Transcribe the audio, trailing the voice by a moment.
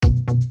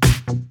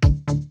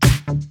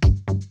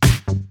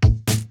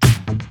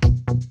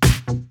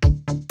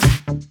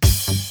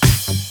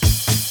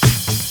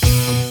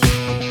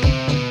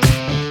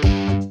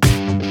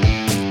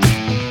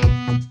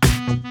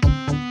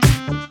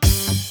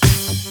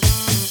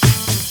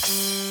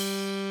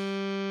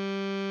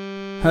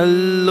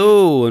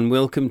Hello and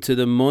welcome to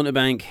the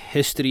Montebank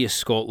History of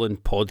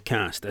Scotland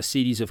podcast, a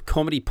series of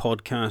comedy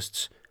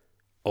podcasts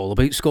all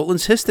about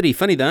Scotland's history.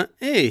 Funny that.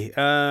 Hey,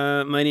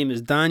 my name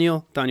is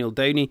Daniel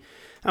Downey.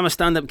 I'm a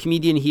stand-up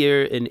comedian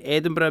here in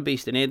Edinburgh,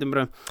 based in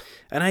Edinburgh,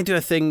 and I do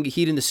a thing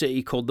here in the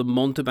city called the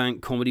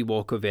Montebank Comedy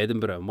Walk of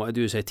Edinburgh. And what I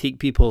do is I take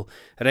people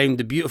around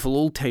the beautiful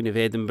old town of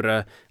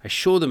Edinburgh, I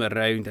show them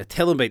around, I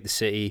tell them about the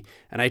city,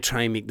 and I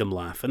try and make them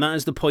laugh. And that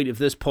is the point of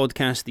this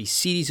podcast, the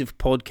series of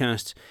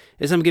podcasts,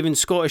 is I'm giving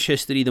Scottish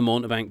history the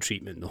Montebank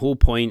treatment. The whole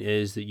point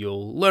is that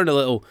you'll learn a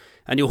little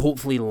and you'll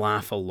hopefully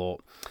laugh a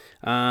lot.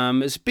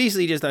 It's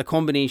basically just a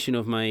combination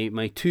of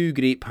my two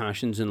great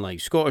passions in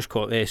life,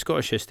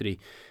 Scottish history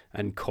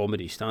and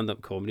comedy,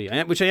 stand-up comedy,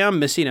 which I am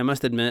missing. I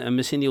must admit, I'm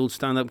missing the old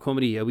stand-up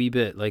comedy a wee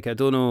bit. Like, I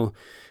don't know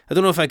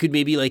if I could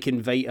maybe like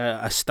invite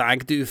a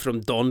stag do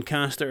from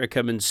Doncaster to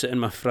come and sit in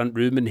my front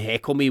room and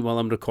heckle me while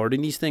I'm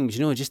recording these things,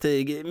 just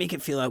to make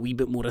it feel a wee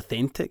bit more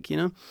authentic,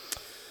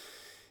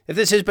 If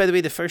this is, by the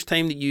way, the first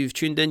time that you've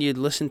tuned in, you'd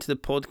listen to the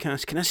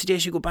podcast, can I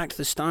suggest you go back to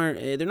the start?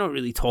 They're not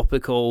really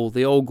topical.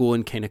 They all go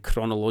in kind of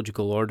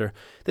chronological order.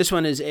 This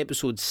one is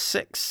episode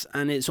 6,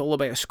 and it's all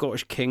about a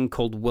Scottish king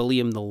called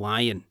William the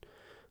Lion.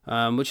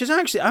 Which is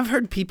actually, I've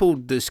heard people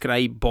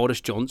describe Boris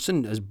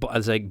Johnson as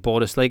like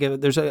Boris. Like,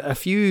 there's a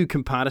few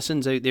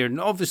comparisons out there, and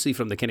obviously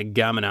from the kind of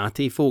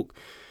Gaminati folk,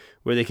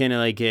 where they kind of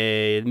like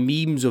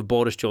memes of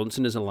Boris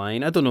Johnson as a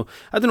lion. I don't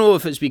know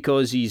if it's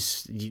because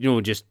he's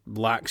just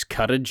lacks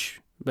courage,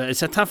 but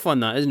it's a tough one,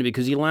 that, isn't it?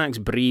 Because he lacks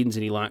brains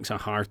and he lacks a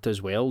heart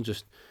as well.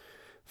 Just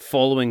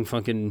following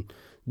fucking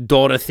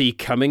Dorothy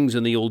Cummings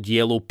on the old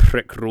yellow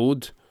prick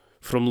road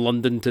from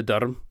London to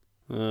Durham.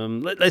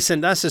 Listen,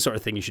 that's the sort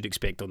of thing you should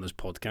expect on this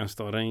podcast,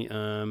 alright?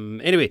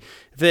 Anyway,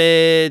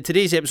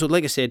 today's episode,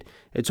 like I said,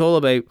 it's all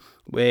about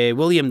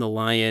William the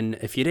Lion.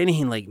 If you're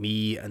anything like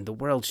me and the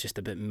world's just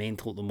a bit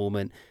mental at the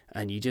moment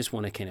and you just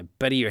want to kind of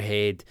bury your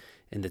head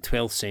in the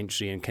 12th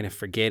century and kind of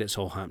forget it's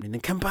all happening, then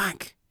come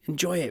back,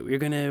 enjoy it. We're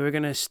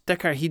gonna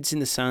stick our heads in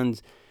the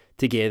sand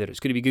together. It's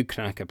going to be good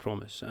crack, I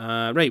promise.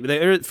 Right,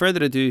 without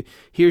further ado,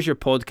 here's your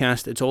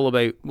podcast. It's all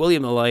about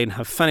William the Lion.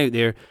 Have fun out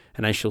there,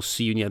 and I shall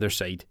see you on the other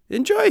side.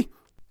 Enjoy!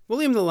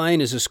 William the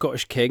Lion is a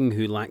Scottish king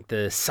who lacked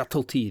the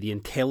subtlety, the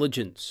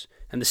intelligence,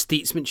 and the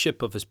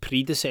statesmanship of his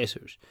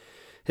predecessors.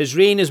 His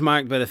reign is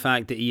marked by the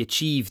fact that he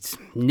achieved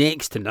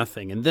next to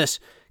nothing, and this,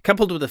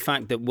 coupled with the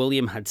fact that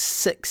William had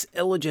 6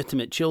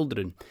 illegitimate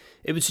children,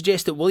 it would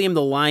suggest that William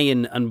the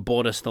Lion and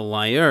Boris the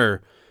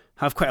Liar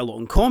have quite a lot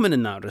in common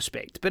in that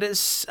respect. But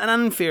it's an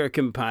unfair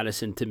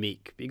comparison to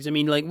make, because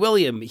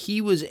William,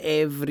 he was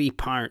every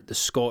part the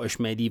Scottish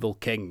medieval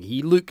king.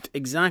 He looked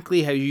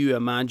exactly how you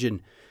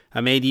imagine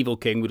a medieval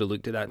king would have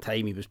looked at that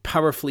time. He was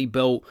powerfully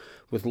built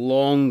with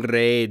long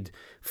red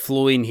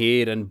flowing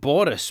hair, and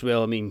Boris,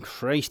 well,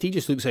 Christ, he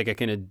just looks like a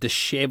kind of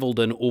dishevelled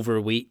and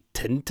overweight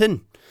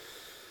Tintin.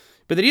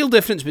 But the real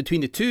difference between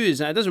the two is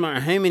that it doesn't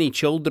matter how many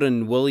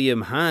children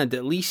William had,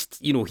 at least,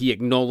 he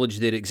acknowledged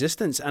their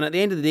existence. And at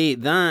the end of the day,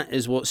 that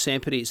is what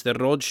separates the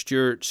Rod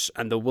Stewarts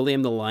and the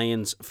William the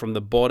Lions from the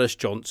Boris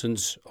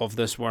Johnsons of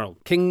this world.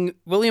 King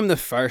William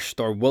I,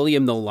 or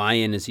William the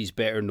Lion as he's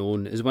better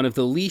known, is one of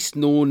the least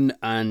known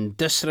and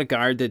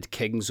disregarded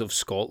kings of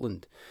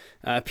Scotland.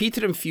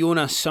 Peter and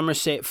Fiona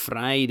Somerset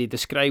Fry, they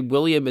describe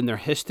William in their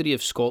History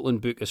of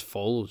Scotland book as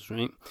follows,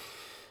 right?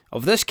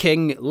 Of this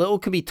king, little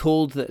can be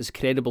told that is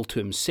credible to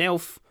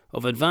himself,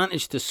 of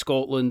advantage to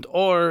Scotland,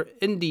 or,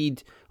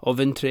 indeed, of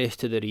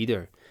interest to the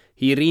reader.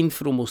 He reigned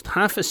for almost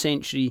half a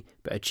century,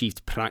 but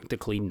achieved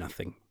practically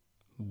nothing.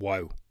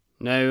 Wow.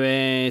 Now,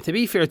 to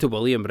be fair to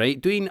William,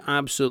 right, doing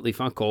absolutely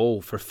fuck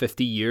all for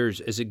 50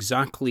 years is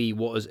exactly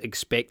what is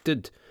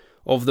expected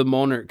of the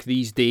monarch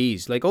these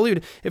days.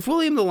 If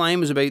William the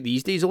Lion was about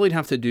these days, all he'd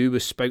have to do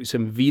was spout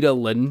some Vera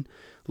Lynn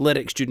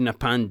lyrics during a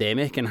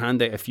pandemic and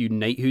hand out a few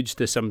knighthoods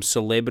to some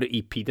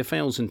celebrity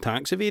paedophiles and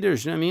tax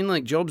evaders. You know what I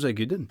mean? Jobs are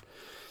good.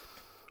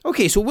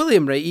 Okay, so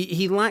William, right,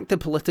 he lacked the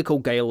political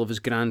guile of his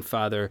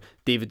grandfather,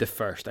 David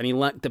I, and he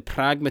lacked the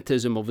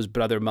pragmatism of his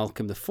brother,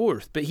 Malcolm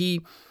IV, but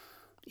he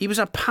was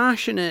a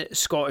passionate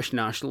Scottish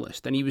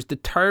nationalist, and he was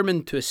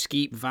determined to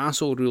escape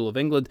vassal rule of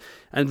England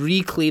and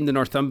reclaim the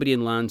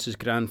Northumbrian lands his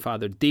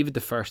grandfather, David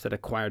I, had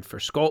acquired for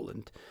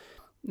Scotland.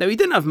 Now, he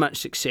didn't have much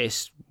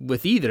success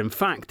with either. In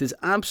fact, his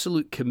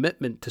absolute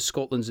commitment to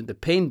Scotland's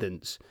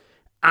independence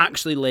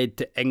actually led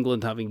to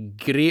England having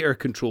greater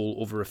control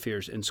over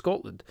affairs in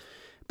Scotland.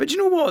 But you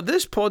know what?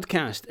 This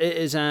podcast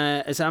is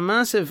a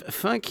massive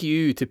fuck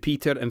you to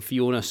Peter and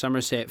Fiona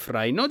Somerset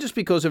Fry, not just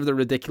because of their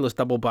ridiculous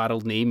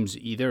double-barreled names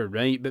either,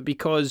 right? But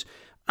because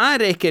I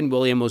reckon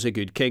William was a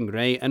good king,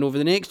 right? And over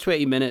the next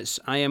 20 minutes,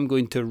 I am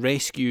going to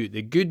rescue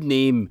the good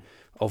name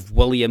of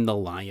William the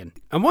Lion.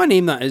 And what a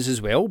name that is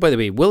as well, by the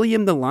way.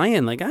 William the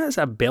Lion, that's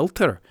a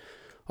belter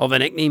of a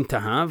nickname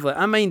to have.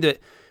 I mind that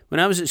when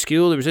I was at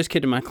school, there was this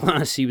kid in my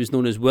class, he was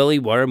known as Willie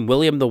Worm,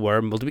 William the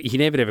Worm. Well, he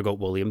never ever got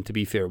William, to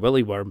be fair,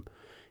 Willie Worm.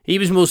 He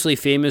was mostly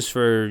famous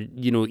for,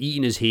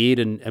 eating his hair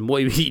and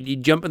what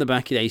he'd jump in the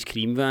back of the ice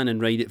cream van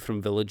and ride it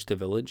from village to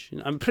village.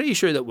 I'm pretty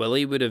sure that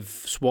Willie would have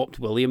swapped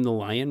William the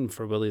Lion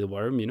for Willie the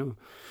Worm,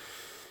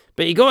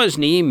 But he got his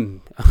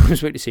name, I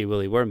was about to say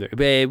Willie Worm there,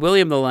 but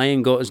William the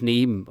Lion got his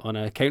name on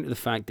account of the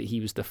fact that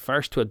he was the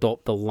first to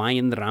adopt the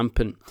lion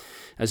rampant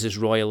as his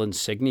royal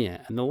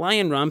insignia. And the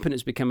lion rampant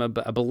has become a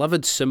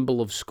beloved symbol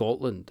of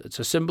Scotland. It's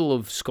a symbol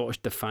of Scottish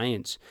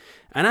defiance.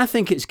 And I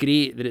think it's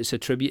great that it's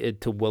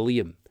attributed to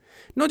William.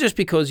 Not just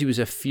because he was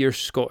a fierce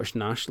Scottish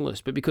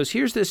nationalist, but because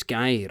here's this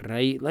guy,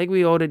 right? Like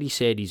we already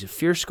said, he's a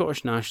fierce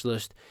Scottish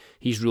nationalist.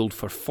 He's ruled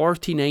for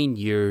 49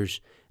 years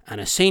and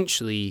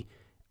essentially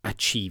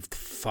achieved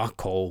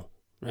fuck all,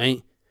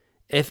 right?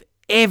 If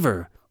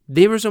ever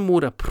there was a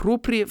more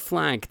appropriate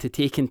flag to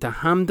take into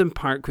Hampden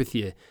Park with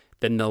you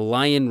than the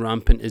lion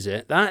rampant, is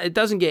it? It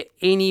doesn't get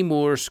any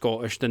more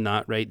Scottish than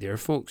that right there,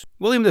 folks.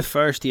 William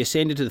I, he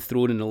ascended to the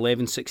throne in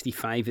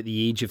 1165 at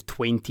the age of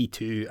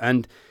 22,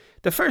 and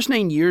the first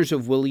 9 years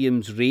of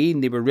William's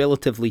reign, they were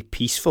relatively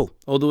peaceful.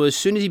 Although as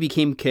soon as he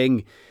became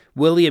king,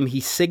 William, he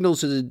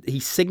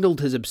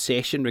signalled his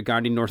obsession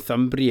regarding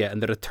Northumbria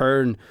and the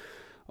return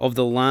of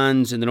the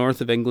lands in the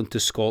north of England to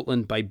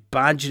Scotland by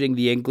badgering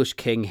the English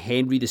king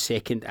Henry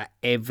II at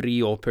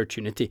every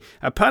opportunity.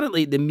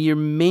 Apparently, the mere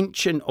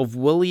mention of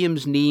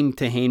William's name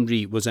to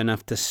Henry was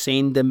enough to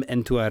send him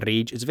into a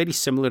rage. It's a very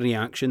similar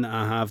reaction that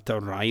I have to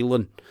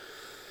Rylan.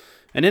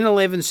 And in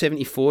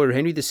 1174,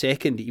 Henry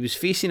II, he was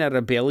facing a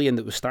rebellion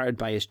that was started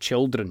by his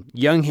children,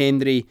 young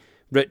Henry,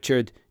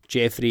 Richard,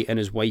 Geoffrey and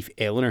his wife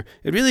Eleanor.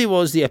 It really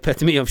was the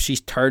epitome of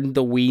she's turned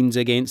the weans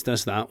against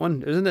us, that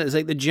one, isn't it? It's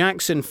like the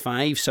Jackson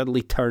 5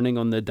 suddenly turning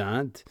on the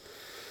dad.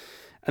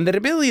 And the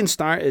rebellion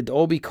started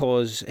all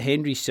because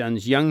Henry's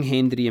sons, young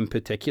Henry in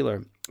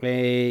particular,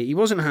 he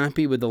wasn't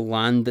happy with the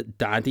land that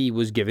Daddy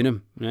was giving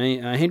him.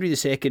 Right? Henry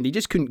II, he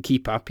just couldn't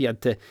keep up. He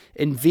had to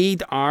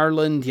invade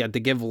Ireland. He had to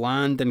give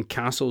land and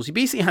castles. He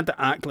basically had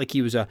to act like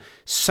he was a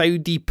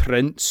Saudi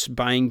prince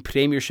buying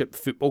Premiership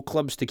football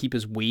clubs to keep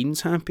his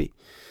wains happy.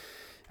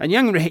 And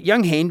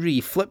young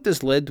Henry flipped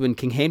his lid when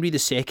King Henry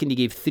II, he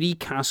gave 3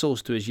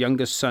 castles to his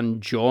youngest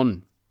son,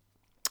 John.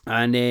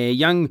 And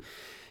young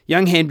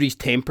Henry's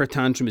temper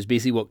tantrum is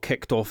basically what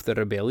kicked off the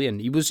rebellion.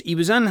 He was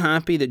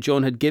unhappy that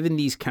John had given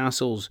these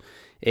castles,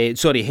 Henry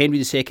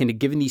II had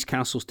given these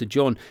castles to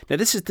John. Now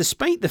this is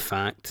despite the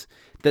fact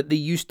that they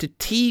used to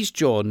tease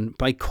John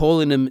by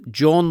calling him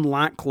John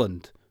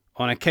Lackland,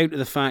 on account of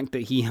the fact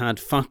that he had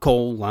fuck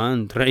all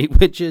land, right?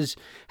 Which is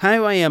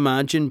how I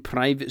imagine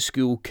private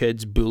school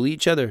kids bully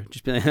each other.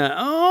 Just be like,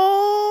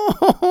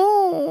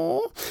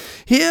 oh,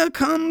 here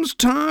comes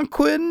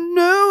Tarquin,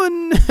 no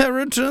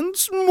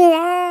inheritance.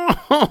 Like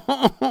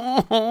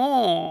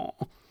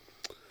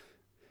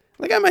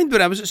I mind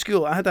when I was at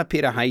school, I had a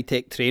pair of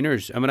high-tech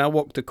trainers, and when I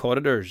walked the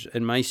corridors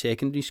in my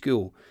secondary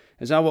school,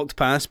 as I walked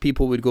past,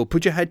 people would go,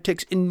 put your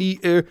high-techs in the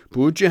air,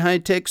 put your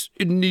high-techs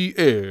in the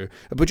air,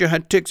 put your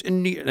high-techs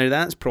in the air. Now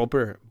that's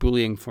proper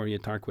bullying for you,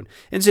 Tarquin.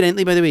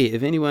 Incidentally, by the way,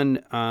 if anyone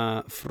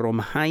from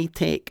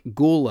High-Tech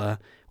Gola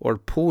or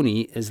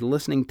Pony is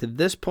listening to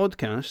this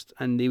podcast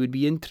and they would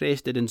be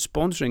interested in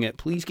sponsoring it,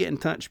 please get in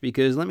touch,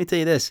 because let me tell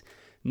you this,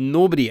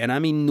 nobody, and I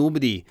mean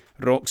nobody,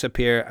 rocks a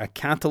pair of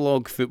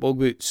catalogue football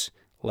boots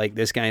like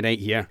this guy right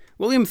here.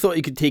 William thought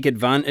he could take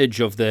advantage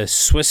of the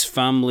Swiss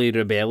family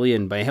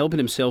rebellion by helping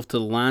himself to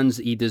the lands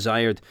that he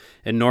desired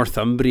in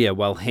Northumbria,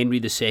 while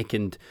Henry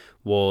II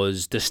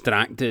was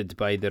distracted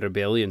by the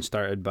rebellion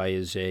started by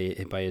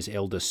his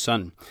eldest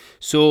son.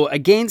 So,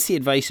 against the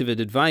advice of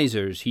his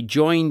advisors, he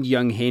joined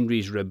young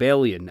Henry's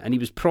rebellion, and he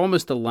was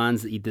promised the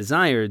lands that he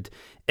desired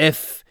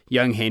if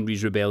young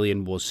Henry's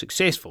rebellion was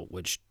successful,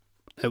 which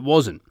it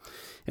wasn't.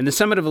 In the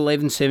summer of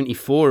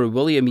 1174,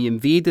 William, he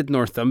invaded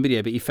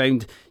Northumbria, but he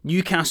found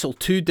Newcastle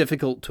too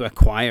difficult to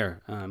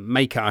acquire.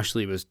 Mike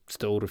Ashley was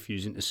still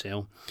refusing to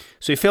sell.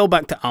 So he fell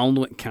back to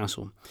Alnwick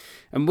Castle.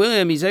 And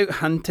William, he's out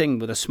hunting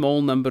with a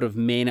small number of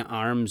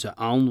men-at-arms at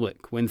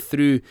Alnwick, when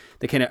through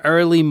the kind of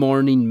early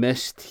morning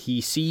mist,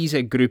 he sees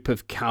a group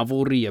of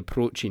cavalry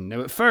approaching.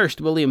 Now, at first,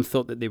 William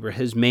thought that they were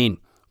his men.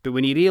 But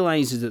when he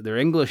realises that they're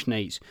English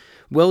knights,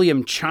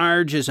 William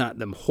charges at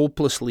them,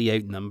 hopelessly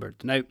outnumbered.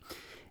 Now,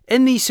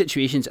 in these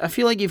situations, I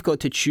feel like you've got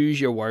to choose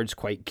your words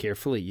quite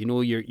carefully. You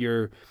know,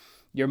 you're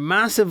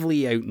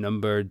massively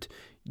outnumbered.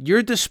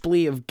 Your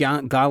display of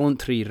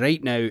gallantry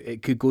right now,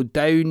 it could go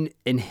down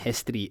in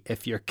history.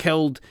 If you're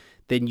killed,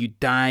 then you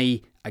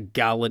die a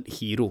gallant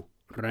hero,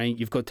 right?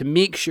 You've got to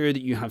make sure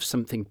that you have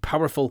something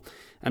powerful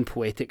and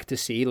poetic to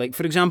say. Like,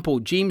 for example,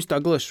 James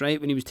Douglas,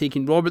 right, when he was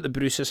taking Robert the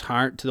Bruce's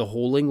heart to the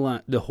Holy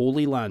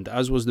Land,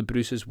 as was the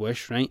Bruce's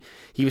wish, right?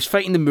 He was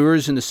fighting the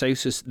Moors in the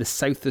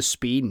south of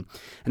Spain,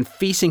 and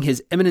facing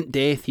his imminent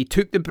death, he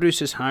took the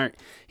Bruce's heart,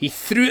 he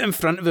threw it in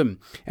front of him,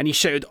 and he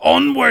shouted,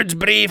 "Onwards,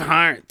 brave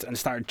heart!" and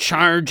started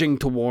charging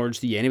towards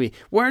the enemy.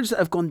 Words that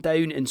have gone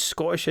down in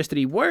Scottish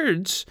history,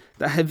 words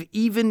that have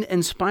even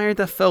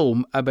inspired a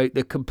film about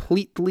the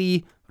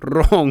completely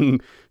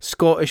wrong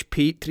Scottish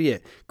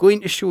patriot,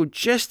 going to show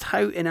just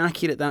how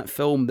inaccurate that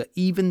film that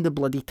even the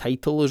bloody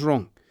title is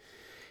wrong.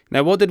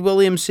 Now, what did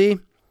William say?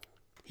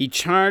 He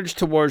charged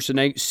towards the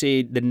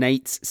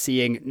knights,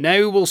 saying,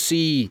 "Now we'll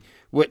see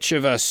which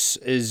of us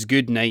is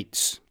good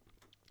knights."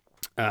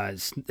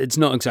 It's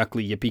not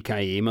exactly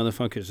yippee-ki-yay,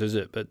 motherfuckers, is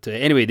it? But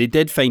anyway, they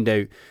did find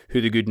out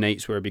who the good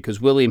knights were,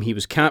 because William, he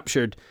was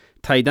captured,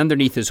 tied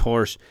underneath his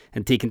horse,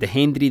 and taken to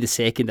Henry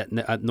II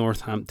at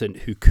Northampton,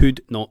 who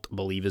could not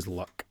believe his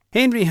luck.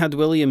 Henry had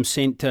William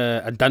sent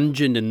to a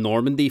dungeon in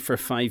Normandy for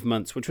 5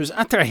 months, which was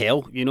utter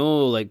hell.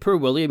 Like poor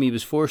William, he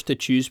was forced to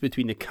choose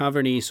between the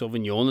Cabernet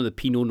Sauvignon and the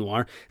Pinot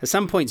Noir. At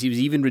some points, he was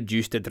even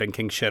reduced to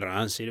drinking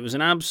Shiraz. It was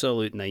an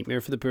absolute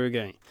nightmare for the poor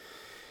guy.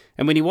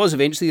 And when he was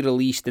eventually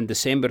released in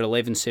December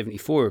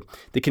 1174,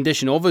 the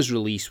condition of his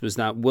release was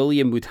that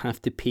William would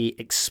have to pay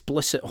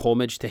explicit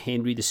homage to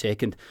Henry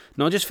II,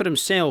 not just for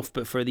himself,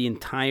 but for the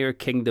entire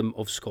Kingdom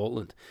of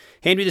Scotland.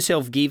 Henry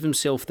gave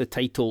himself the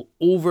title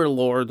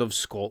Overlord of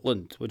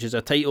Scotland, which is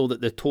a title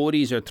that the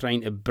Tories are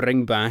trying to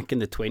bring back in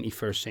the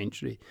 21st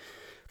century.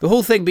 The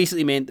whole thing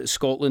basically meant that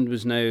Scotland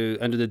was now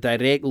under the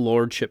direct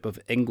lordship of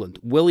England.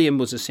 William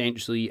was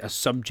essentially a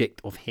subject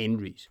of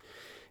Henry's.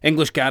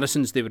 English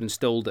garrisons, they were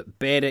installed at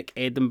Berwick,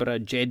 Edinburgh,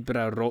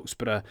 Jedburgh,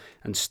 Roxburgh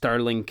and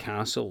Stirling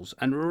castles.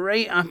 And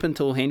right up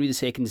until Henry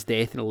II's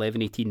death in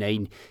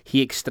 1189,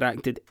 he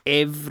extracted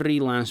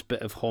every last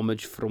bit of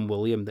homage from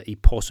William that he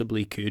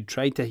possibly could,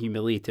 tried to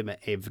humiliate him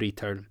at every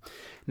turn.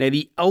 Now,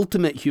 the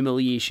ultimate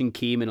humiliation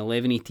came in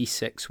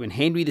 1186 when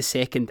Henry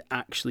II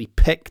actually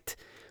picked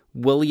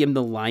William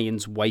the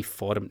Lion's wife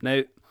for him.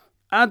 Now,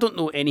 I don't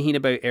know anything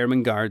about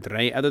Ermengarde,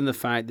 right, other than the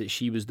fact that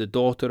she was the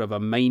daughter of a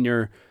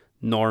minor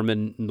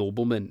Norman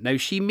nobleman. Now,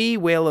 she may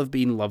well have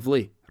been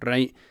lovely,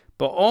 right?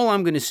 But all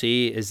I'm going to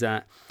say is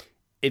that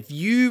if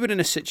you were in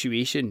a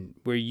situation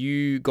where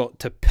you got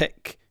to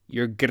pick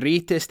your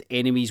greatest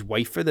enemy's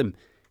wife for them,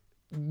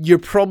 you're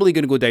probably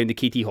going to go down the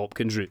Katie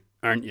Hopkins route,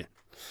 aren't you?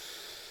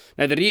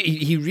 Now,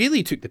 he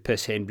really took the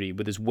piss, Henry,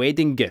 with his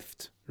wedding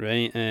gift,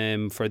 right,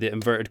 for the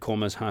inverted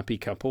commas happy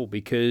couple,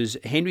 because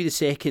Henry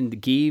II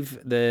gave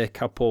the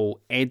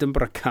couple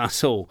Edinburgh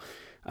Castle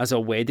as a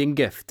wedding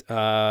gift,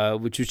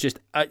 which was just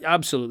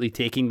absolutely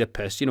taking the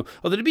piss,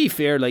 Although, to be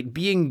fair, like,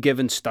 being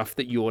given stuff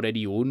that you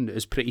already own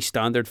is pretty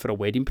standard for a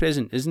wedding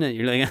present, isn't it?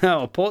 You're like,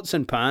 oh, pots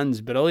and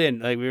pans,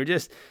 brilliant. Like, we were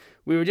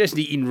just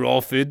eating raw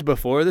food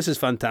before. This is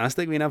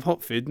fantastic. We can have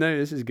hot food now.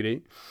 This is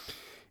great.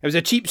 It was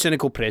a cheap,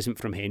 cynical present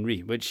from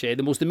Henry, which the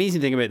most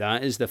amazing thing about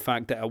that is the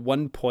fact that at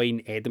one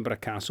point Edinburgh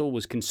Castle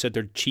was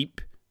considered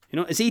cheap.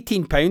 It's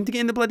 £18 to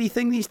get in the bloody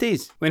thing these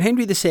days. When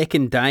Henry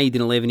II died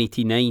in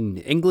 1189,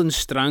 England's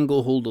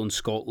stranglehold on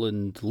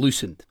Scotland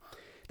loosened.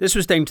 This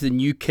was down to the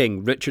new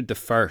king, Richard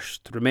I,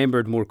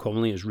 remembered more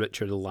commonly as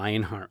Richard the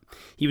Lionheart.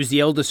 He was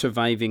the eldest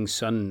surviving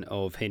son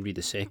of Henry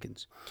II.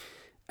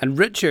 And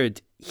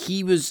Richard,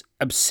 he was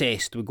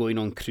obsessed with going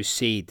on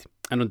crusade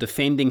and on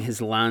defending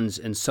his lands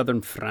in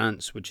southern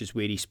France, which is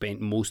where he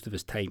spent most of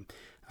his time.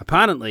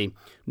 Apparently,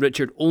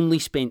 Richard only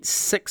spent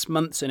 6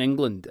 months in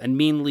England and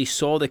mainly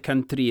saw the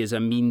country as a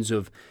means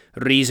of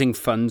raising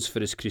funds for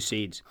his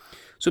crusades.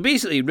 So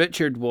basically,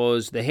 Richard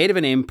was the head of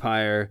an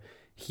empire.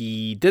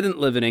 He didn't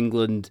live in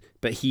England,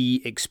 but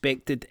he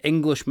expected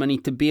English money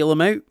to bail him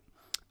out.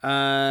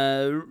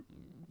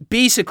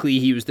 Basically,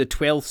 he was the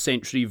 12th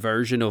century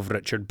version of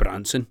Richard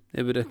Branson,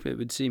 it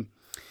would seem.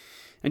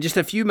 And just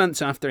a few months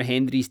after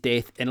Henry's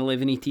death in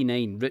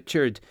 1189,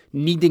 Richard,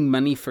 needing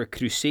money for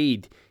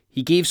crusade,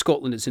 he gave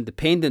Scotland its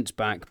independence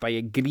back by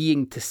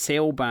agreeing to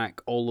sell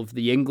back all of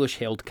the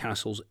English-held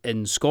castles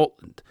in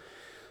Scotland.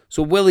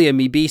 So William,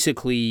 he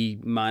basically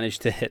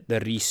managed to hit the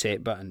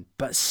reset button,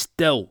 but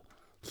still,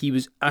 he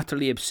was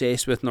utterly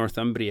obsessed with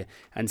Northumbria,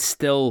 and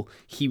still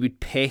he would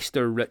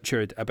pester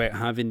Richard about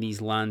having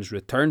these lands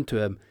returned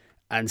to him,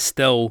 and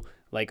still,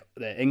 like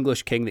the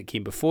English king that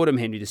came before him,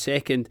 Henry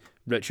II,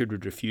 Richard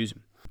would refuse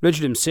him.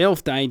 Richard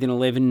himself died in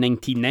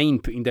 1199,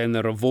 putting down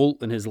the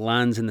revolt in his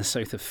lands in the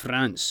south of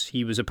France.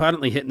 He was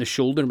apparently hit in the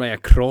shoulder by a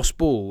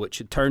crossbow, which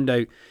it turned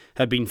out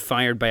had been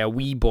fired by a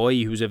wee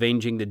boy who was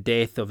avenging the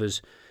death of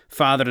his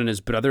father and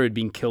his brother had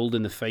been killed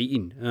in the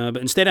fighting.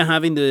 But instead of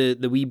having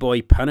the wee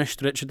boy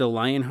punished, Richard the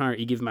Lionheart,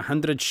 he gave him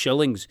 100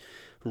 shillings,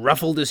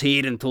 ruffled his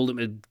hair and told him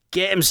to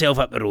get himself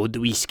up the road,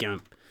 the wee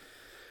scamp.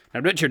 Now,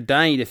 Richard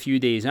died a few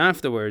days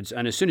afterwards,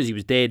 and as soon as he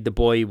was dead, the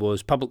boy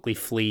was publicly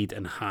flayed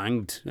and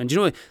hanged. And do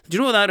you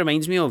know what that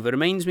reminds me of? It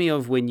reminds me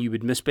of when you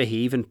would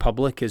misbehave in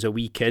public as a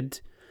wee kid,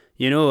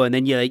 and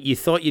then you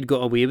thought you'd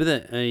got away with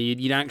it.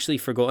 You'd actually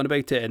forgotten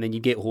about it, and then you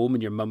get home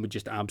and your mum would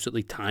just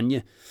absolutely tan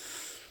you.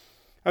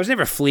 I was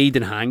never flayed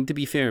and hanged, to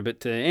be fair,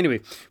 but anyway,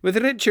 with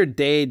Richard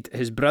dead,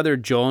 his brother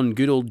John,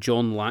 good old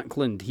John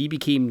Lackland, he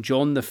became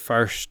John the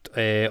First,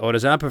 or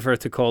as I prefer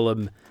to call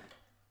him,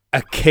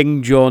 a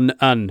King John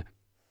Un.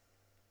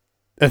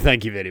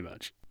 Thank you very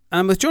much.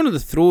 And with John on the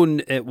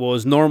throne, it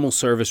was normal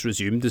service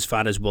resumed as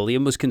far as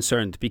William was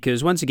concerned,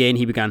 because once again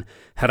he began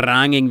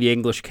haranguing the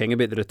English king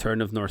about the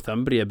return of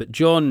Northumbria. But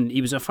John,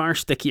 he was a far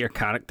stickier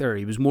character.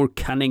 He was more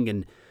cunning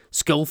and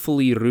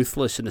skillfully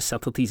ruthless in the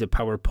subtleties of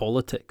power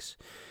politics.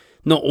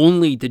 Not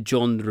only did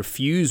John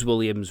refuse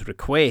William's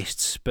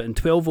requests, but in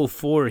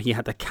 1204 he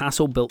had a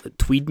castle built at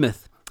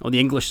Tweedmouth, on the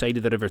English side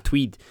of the River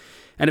Tweed,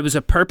 and it was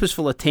a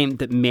purposeful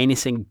attempt at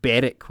menacing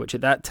Berwick, which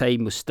at that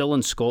time was still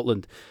in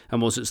Scotland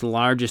and was its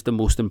largest and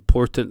most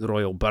important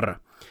royal borough.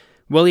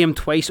 William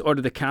twice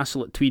ordered the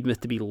castle at Tweedmouth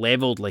to be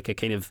levelled like a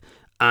kind of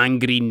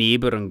angry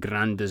neighbour on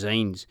grand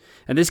designs,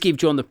 and this gave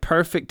John the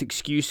perfect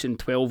excuse in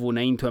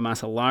 1209 to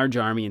amass a large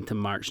army and to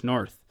march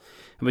north.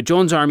 And with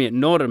John's army at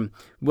Norham,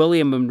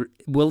 William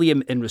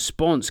in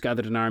response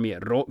gathered an army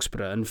at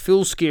Roxburgh, and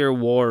full-scale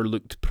war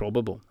looked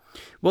probable.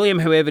 William,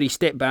 however, he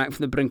stepped back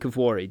from the brink of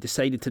war. He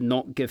decided to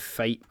not give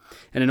fight,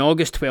 and in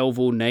August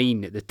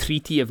 1209, at the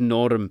Treaty of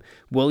Norham,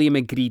 William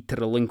agreed to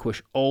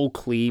relinquish all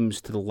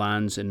claims to the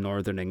lands in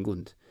northern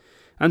England.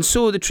 And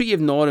so the Treaty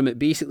of Norham,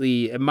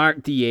 it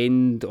marked the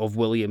end of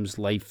William's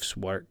life's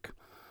work.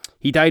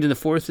 He died on the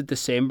 4th of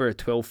December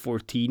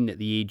 1214 at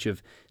the age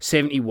of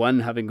 71,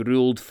 having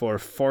ruled for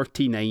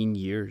 49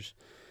 years.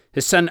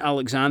 His son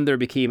Alexander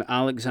became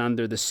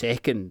Alexander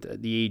II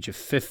at the age of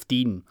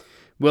 15.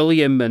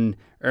 William and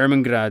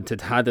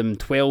Ermengarde had him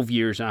 12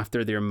 years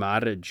after their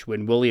marriage,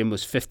 when William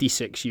was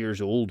 56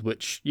 years old,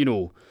 which,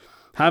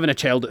 having a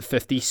child at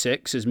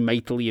 56 is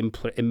mightily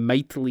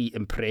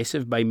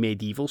impressive by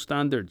medieval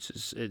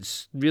standards.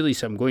 It's really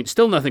some going.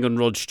 Still nothing on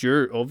Rod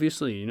Stewart,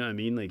 obviously, you know what I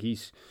mean? Like,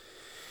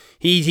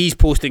 He's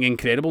posting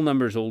incredible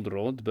numbers, old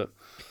Rod, but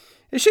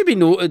it should be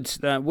noted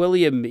that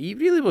William, he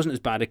really wasn't as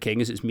bad a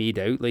king as it's made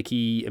out. Like,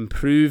 he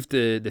improved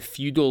the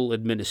feudal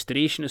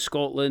administration of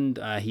Scotland,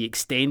 he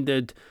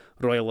extended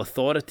royal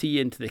authority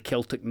into the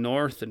Celtic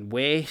north and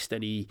west,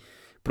 and he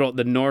brought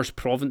the Norse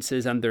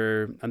provinces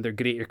under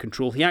greater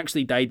control. He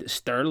actually died at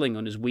Stirling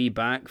on his way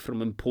back from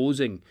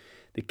imposing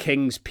the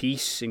King's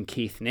Peace in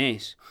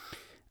Caithness.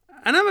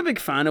 And I'm a big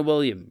fan of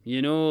William,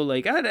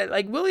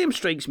 William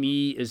strikes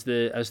me as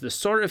the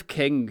sort of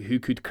king who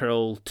could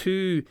curl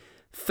two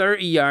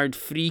 30-yard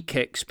free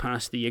kicks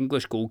past the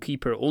English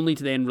goalkeeper, only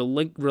to then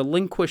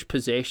relinquish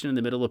possession in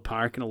the middle of the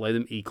park and allow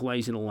them to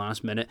equalise in the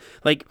last minute.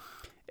 Like,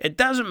 it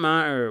doesn't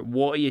matter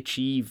what he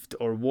achieved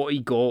or what he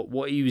got,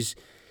 what he was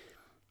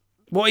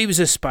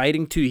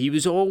aspiring to. He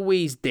was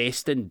always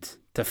destined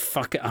to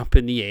fuck it up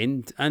in the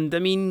end. And I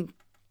mean,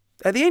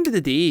 at the end of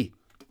the day,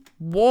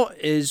 what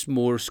is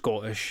more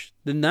Scottish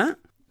than that?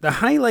 The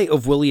highlight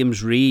of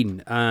William's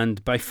reign,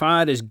 and by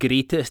far his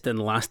greatest and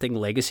lasting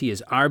legacy,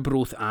 is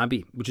Arbroath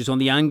Abbey, which is on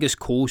the Angus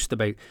coast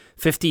about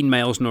 15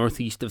 miles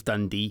northeast of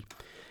Dundee.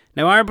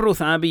 Now,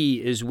 Arbroath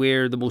Abbey is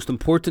where the most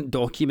important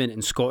document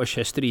in Scottish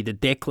history, the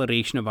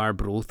Declaration of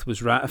Arbroath,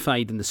 was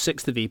ratified on the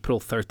 6th of April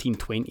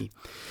 1320.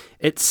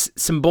 Its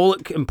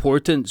symbolic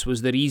importance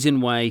was the reason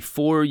why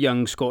 4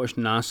 young Scottish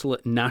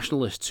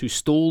nationalists who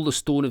stole the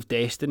Stone of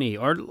Destiny,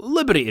 or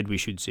liberated, we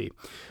should say,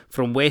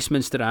 from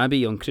Westminster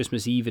Abbey on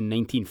Christmas Eve in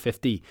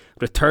 1950,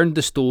 returned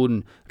the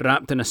stone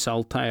wrapped in a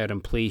saltire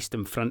and placed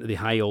in front of the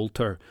high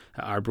altar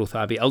at Arbroath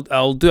Abbey.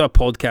 I'll do a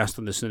podcast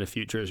on this in the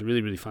future. It's a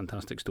really, really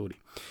fantastic story.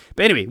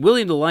 But anyway,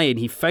 William the Lion,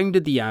 he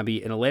founded the abbey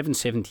in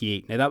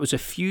 1178. Now, that was a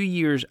few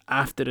years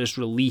after his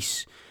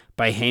release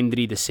by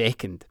Henry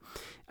II.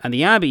 And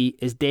the abbey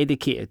is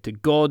dedicated to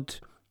God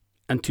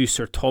and to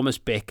Sir Thomas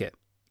Becket,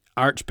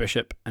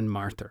 Archbishop and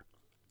martyr.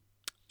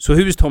 So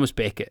who was Thomas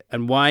Becket,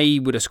 and why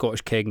would a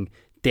Scottish king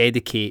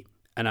dedicate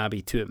an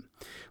abbey to him?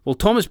 Well,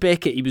 Thomas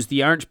Becket, he was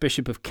the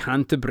Archbishop of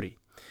Canterbury.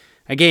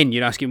 Again,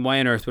 you're asking, why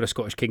on earth would a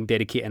Scottish king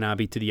dedicate an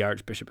abbey to the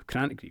Archbishop of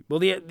Canterbury? Well,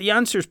 the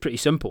answer is pretty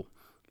simple.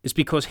 It's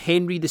because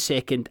Henry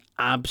II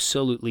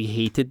absolutely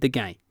hated the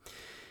guy.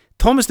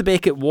 Thomas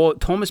Becket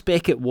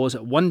was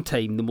at one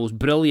time the most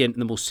brilliant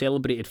and the most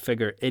celebrated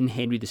figure in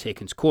Henry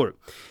II's court.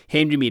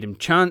 Henry made him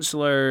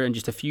Chancellor, and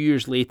just a few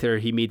years later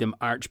he made him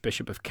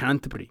Archbishop of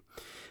Canterbury.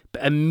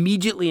 But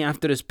immediately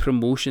after his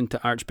promotion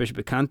to Archbishop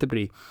of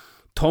Canterbury,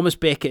 Thomas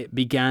Becket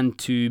began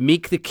to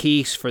make the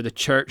case for the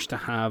church to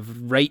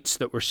have rights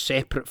that were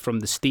separate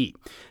from the state.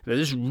 Now,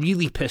 this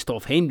really pissed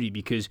off Henry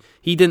because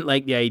he didn't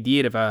like the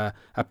idea of a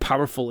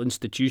powerful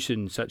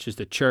institution such as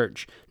the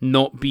church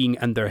not being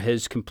under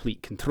his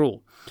complete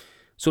control.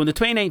 So on the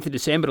 29th of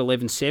December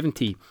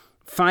 1170,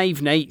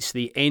 5 knights,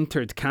 they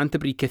entered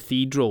Canterbury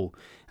Cathedral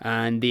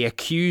and they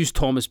accused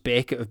Thomas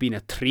Becket of being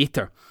a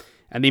traitor,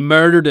 and they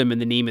murdered him in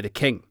the name of the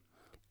king.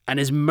 And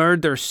his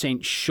murder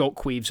sent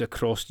shockwaves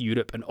across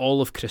Europe and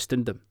all of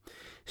Christendom.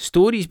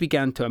 Stories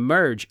began to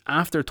emerge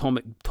after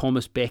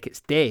Thomas Becket's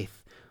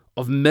death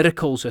of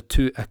miracles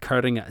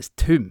occurring at his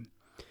tomb.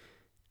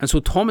 And so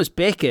Thomas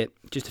Becket,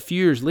 just a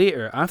few years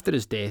later, after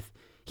his death,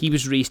 he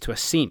was raised to a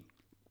saint.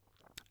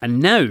 And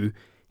now,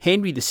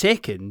 Henry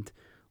II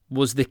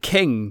was the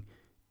king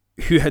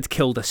who had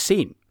killed a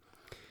saint.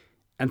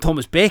 And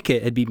Thomas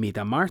Becket had been made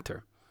a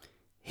martyr.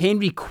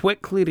 Henry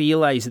quickly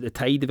realised that the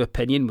tide of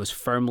opinion was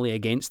firmly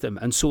against him,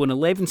 and so in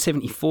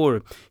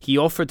 1174 he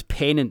offered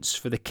penance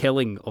for the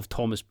killing of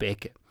Thomas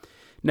Becket.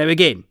 Now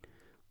again,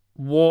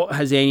 what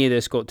has any of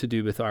this got to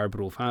do with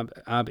Arbroath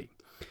Abbey?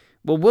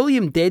 Well,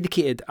 William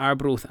dedicated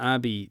Arbroath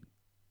Abbey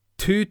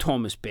to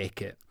Thomas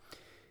Becket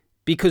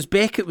because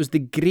Becket was the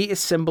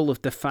greatest symbol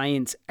of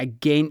defiance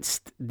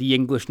against the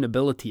English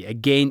nobility,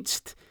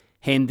 against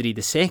Henry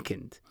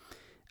II.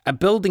 A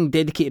building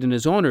dedicated in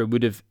his honour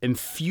would have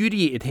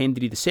infuriated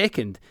Henry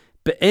II,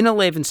 but in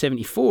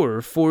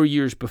 1174, 4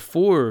 years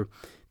before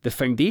the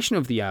foundation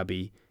of the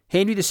abbey,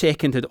 Henry II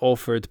had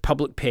offered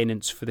public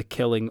penance for the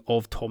killing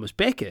of Thomas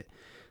Becket.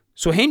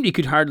 So Henry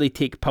could hardly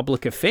take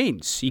public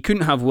offence. He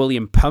couldn't have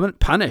William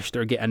punished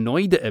or get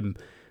annoyed at him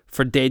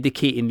for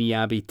dedicating the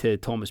abbey to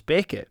Thomas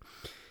Becket.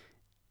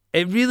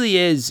 It really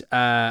is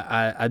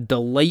a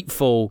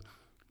delightful,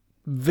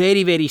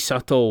 very, very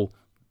subtle,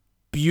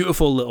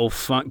 beautiful little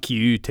fuck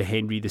you to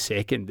Henry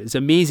II. It's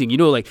amazing. You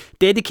know, like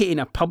dedicating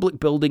a public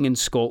building in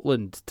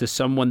Scotland to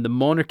someone the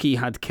monarchy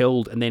had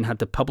killed and then had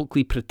to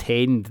publicly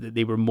pretend that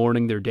they were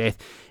mourning their death.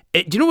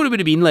 Do you know what it would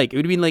have been like? It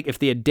would have been like if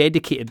they had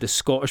dedicated the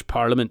Scottish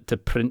Parliament to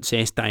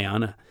Princess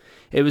Diana.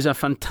 It was a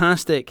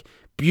fantastic,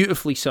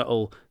 beautifully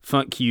subtle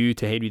fuck you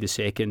to Henry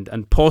II,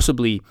 and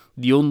possibly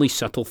the only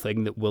subtle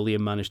thing that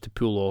William managed to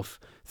pull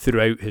off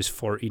throughout his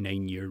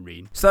 49-year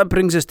reign. So that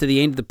brings us to the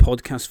end of the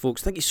podcast,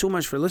 folks. Thank you so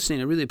much for listening.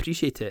 I really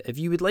appreciate it. If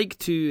you would like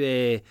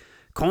to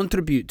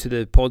contribute to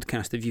the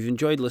podcast, if you've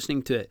enjoyed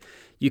listening to it,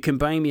 you can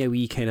buy me a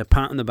wee kind of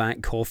pat on the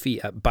back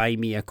coffee at Buy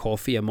Me a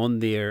Coffee. I'm on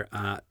there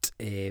at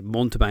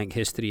Montebank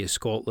History of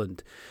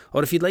Scotland.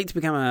 Or if you'd like to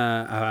become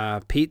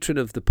a patron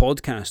of the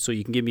podcast, so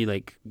you can give me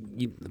like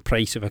the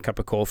price of a cup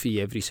of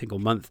coffee every single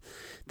month,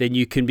 then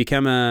you can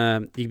become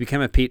a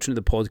patron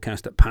of the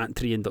podcast at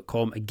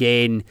patreon.com.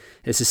 Again,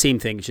 it's the same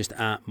thing, it's just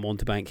at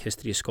Montebank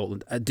History of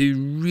Scotland. I do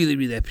really,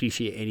 really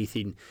appreciate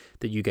anything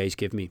that you guys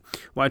give me.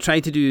 What I try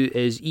to do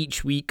is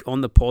each week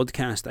on the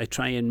podcast, I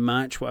try and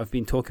match what I've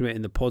been talking about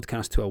in the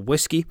podcast to a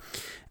whiskey,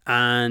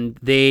 and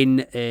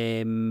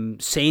then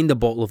send a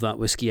bottle of that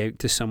whiskey out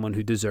to someone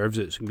who deserves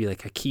it. So it can be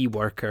like a key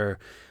worker,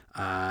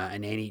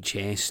 an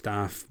NHS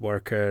staff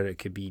worker, it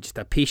could be just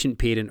a patient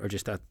parent, or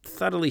just a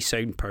thoroughly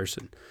sound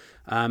person.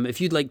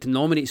 If you'd like to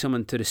nominate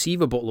someone to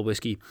receive a bottle of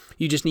whiskey,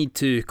 you just need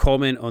to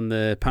comment on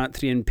the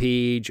Patreon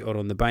page or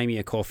on the Buy Me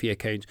a Coffee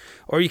account,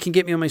 or you can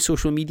get me on my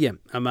social media.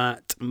 I'm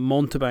at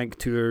Montebank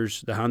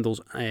Tours, the handle's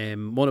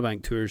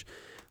Montebank Tours,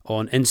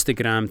 on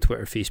Instagram,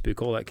 Twitter,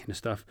 Facebook, all that kind of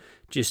stuff.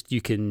 Just,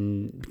 you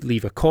can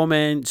leave a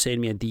comment,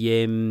 send me a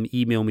DM,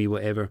 email me,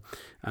 whatever.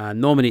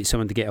 Nominate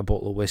someone to get a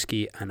bottle of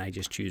whiskey, and I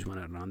just choose one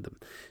at random.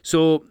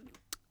 So,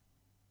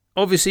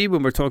 obviously,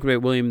 when we're talking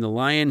about William the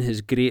Lion,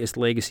 his greatest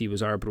legacy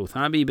was Arbroath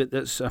Abbey, but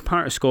that's a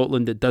part of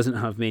Scotland that doesn't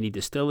have many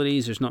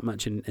distilleries. There's not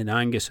much in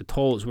Angus at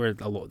all. It's where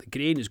a lot of the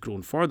grain is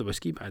grown for the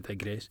whiskey, but I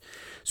digress.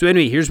 So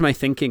anyway, here's my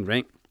thinking,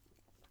 right?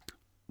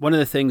 One of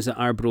the things that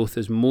Arbroath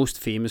is most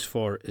famous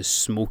for is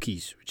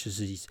smokies, which is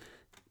these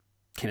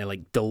kind of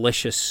like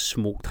delicious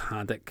smoked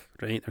haddock,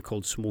 right? They're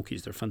called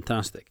smokies. They're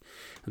fantastic.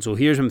 And so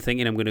here's what I'm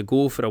thinking. I'm going to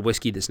go for a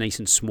whiskey that's nice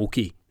and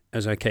smoky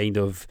as a kind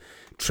of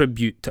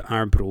tribute to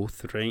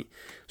Arbroath, right?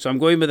 So I'm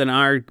going with an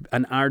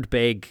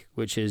Ardbeg,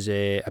 which is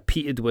a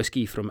peated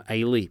whiskey from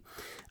Islay.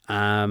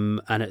 And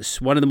it's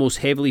one of the most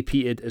heavily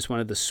peated. It's one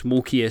of the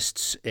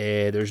smokiest.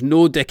 There's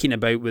no dicking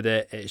about with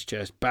it. It's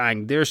just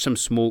bang. There's some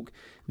smoke.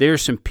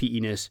 There's some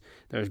peatiness.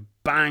 There's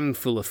bang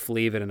full of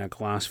flavour in a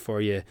glass for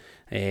you.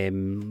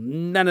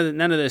 None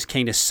of this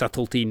kind of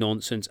subtlety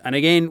nonsense. And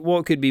again,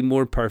 what could be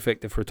more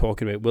perfect if we're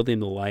talking about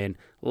William the Lion,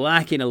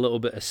 lacking a little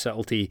bit of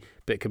subtlety,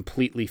 but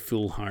completely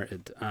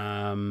full-hearted.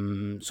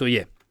 So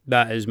yeah,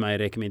 that is my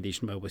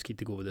recommendation by whiskey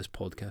to go with this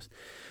podcast.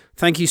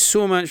 Thank you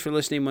so much for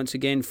listening once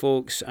again,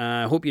 folks.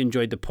 I hope you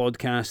enjoyed the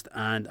podcast,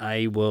 and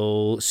I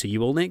will see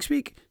you all next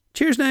week.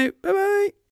 Cheers now. Bye-bye.